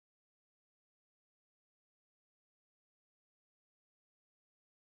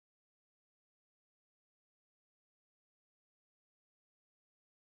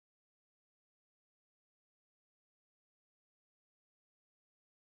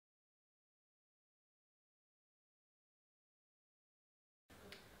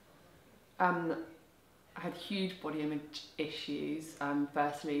I had huge body image issues,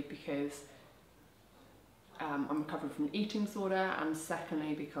 firstly because I'm recovering from an eating disorder, and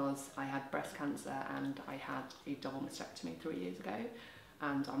secondly because I had breast cancer and I had a double mastectomy 3 years ago,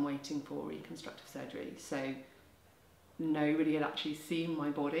 and I'm waiting for reconstructive surgery. So nobody had actually seen my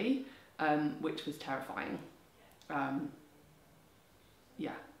body, which was terrifying.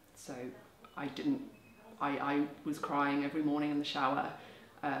 Yeah, so I was crying every morning in the shower.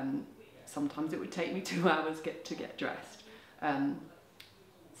 Sometimes it would take me 2 hours to get dressed.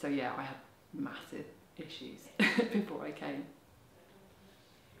 So yeah, I had massive issues before I came.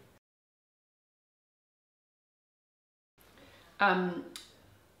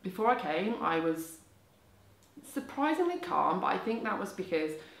 Before I came, I was surprisingly calm, but I think that was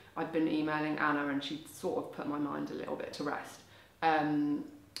because I'd been emailing Anna and she'd sort of put my mind a little bit to rest. I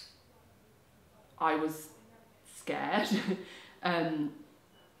was scared,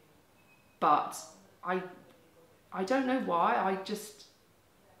 but I don't know why,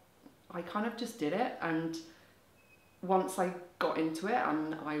 I kind of just did it, and once I got into it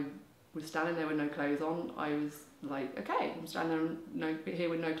and I was standing there with no clothes on, I was like, okay, I'm standing there here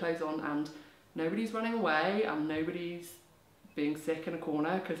with no clothes on, and nobody's running away and nobody's being sick in a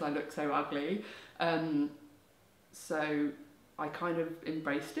corner because I look so ugly. So I kind of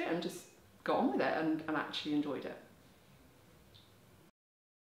embraced it and just got on with it and actually enjoyed it.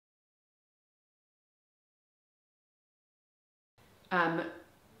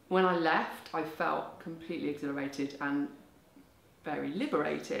 When I left, I felt completely exhilarated and very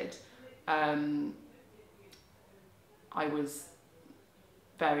liberated. I was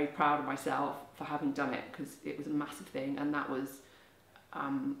very proud of myself for having done it because it was a massive thing, and that was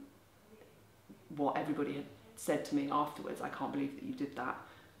what everybody had said to me afterwards. I can't believe that you did that.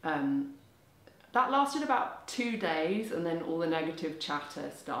 That lasted about 2 days, and then all the negative chatter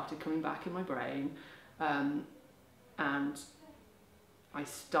started coming back in my brain, and I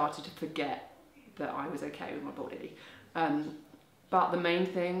started to forget that I was okay with my body. But the main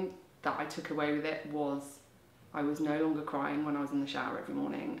thing that I took away with it was I was no longer crying when I was in the shower every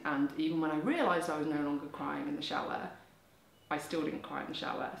morning, and even when I realised I was no longer crying in the shower, I still didn't cry in the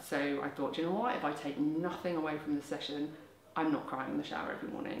shower. So I thought, you know what, if I take nothing away from this session, I'm not crying in the shower every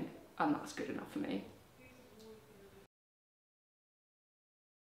morning, and that's good enough for me.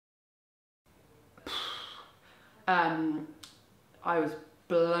 I was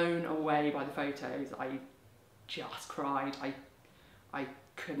blown away by the photos. I just cried. I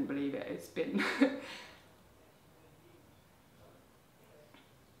couldn't believe it. It's been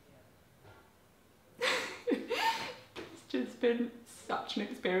it's just been such an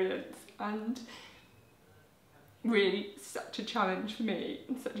experience, and really such a challenge for me,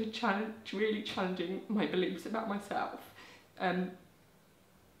 and such a challenge, really challenging my beliefs about myself. I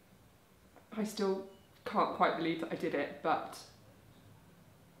still can't quite believe that I did it, but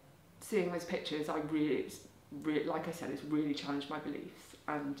seeing those pictures, it's like I said, it's really challenged my beliefs,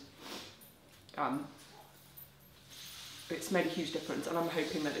 and it's made a huge difference, and I'm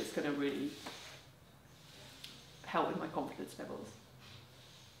hoping that it's going to really help with my confidence levels.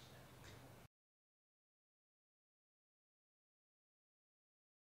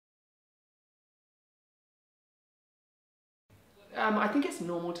 I think it's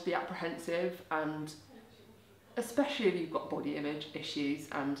normal to be apprehensive, and especially if you've got body image issues,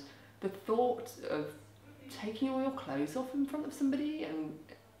 and the thought of taking all your clothes off in front of somebody and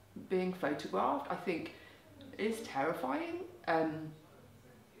being photographed, I think is terrifying.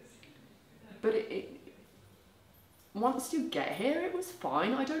 But once you get here, it was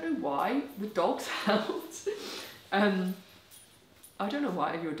fine. I don't know why. The dogs helped. I don't know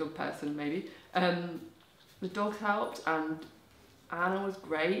why, if you're a dog person, maybe. The dogs helped, and Anna was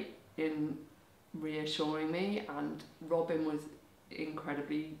great in reassuring me, and Robin was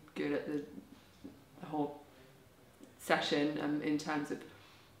incredibly good at the whole session, in terms of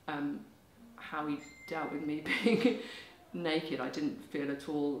how he dealt with me being naked. I didn't feel at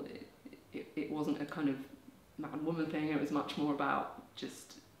all, it wasn't a kind of man-woman thing, it was much more about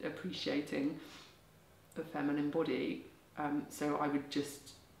just appreciating the feminine body. So I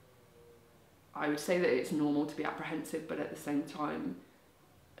would say that it's normal to be apprehensive, but at the same time,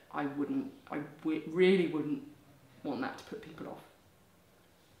 I really wouldn't want that to put people off.